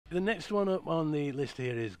The next one up on the list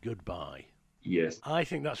here is Goodbye. Yes. I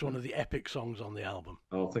think that's one of the epic songs on the album.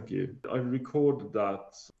 Oh, thank you. I recorded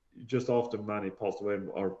that just after Manny passed away.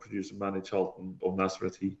 Our producer, Manny Charlton of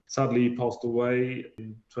Nazareth, he sadly passed away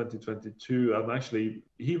in 2022. And actually,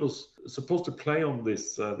 he was supposed to play on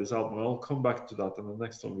this album. I'll come back to that in the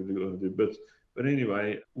next song we're going to do. But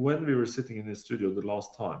anyway, when we were sitting in the studio the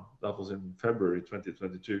last time, that was in February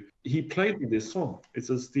 2022, he played me this song. It's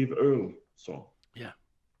a Steve Earle song. Yeah.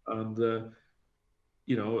 And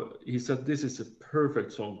he said, this is a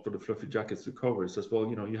perfect song for the Fluffy Jackets to cover. He says, well,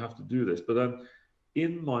 you have to do this. But then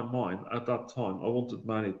in my mind at that time, I wanted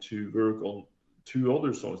Manny to work on 2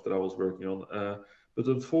 other songs that I was working on. But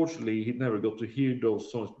unfortunately, he never got to hear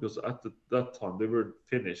those songs because at that time, they were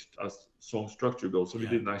finished as song structure goes. So we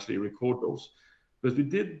didn't actually record those. But we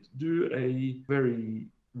did do a very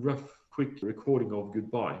rough, quick recording of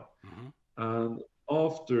Goodbye. Mm-hmm. And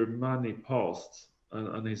after Manny passed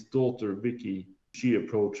and his daughter, Vicky, she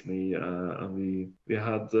approached me and we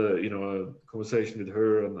had a conversation with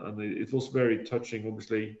her and it was very touching,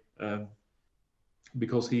 obviously,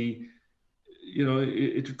 because he,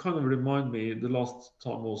 it kind of reminded me the last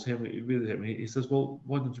time I was with him. He says, well,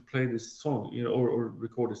 why don't you play this song, or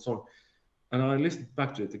record this song? And I listened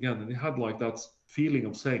back to it again, and it had like that feeling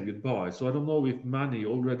of saying goodbye. So I don't know if Manny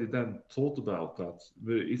already then thought about that.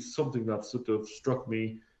 It's something that sort of struck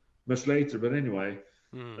me much later. But anyway,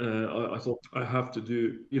 I thought I have to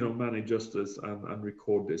do, Manny justice and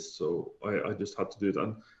record this. So I just had to do it.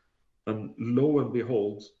 And lo and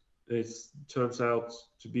behold, it turns out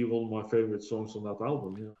to be one of my favorite songs on that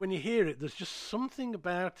album. Yeah. When you hear it, there's just something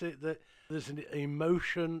about it that there's an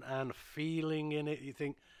emotion and feeling in it. You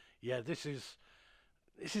think, yeah, this is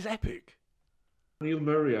epic. Neil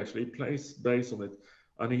Murray actually plays bass on it,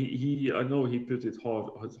 and he I know he put his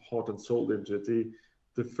heart and soul into it.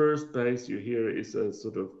 The first bass you hear is a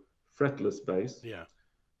sort of fretless bass,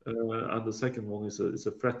 and the second one is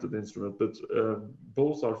a fretted instrument. But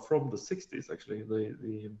both are from the 60s actually.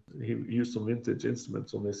 He used some vintage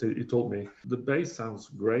instruments on this. He told me the bass sounds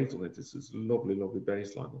great on it. It's this lovely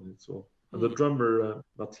bass line on it. So and the drummer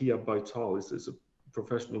Matija Bajtal is a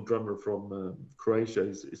professional drummer from Croatia.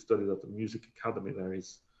 He studied at the music academy there.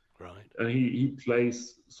 And he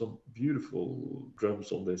plays some beautiful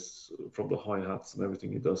drums on this, from the hi-hats and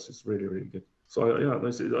everything he does. It's really, really good. So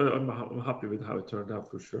I'm happy with how it turned out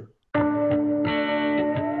for sure. I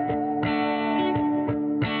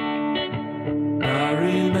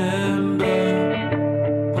remember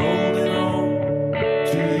holding on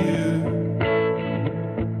to you.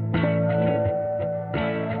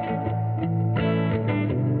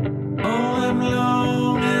 All them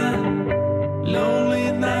long and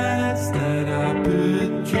lonely nights that I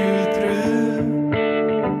put you through.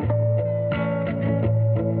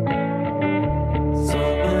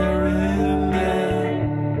 Somewhere in there,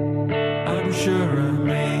 I'm sure I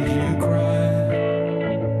made you cry.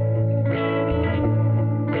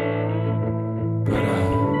 But I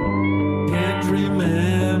can't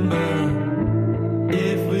remember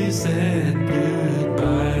if we said goodbye.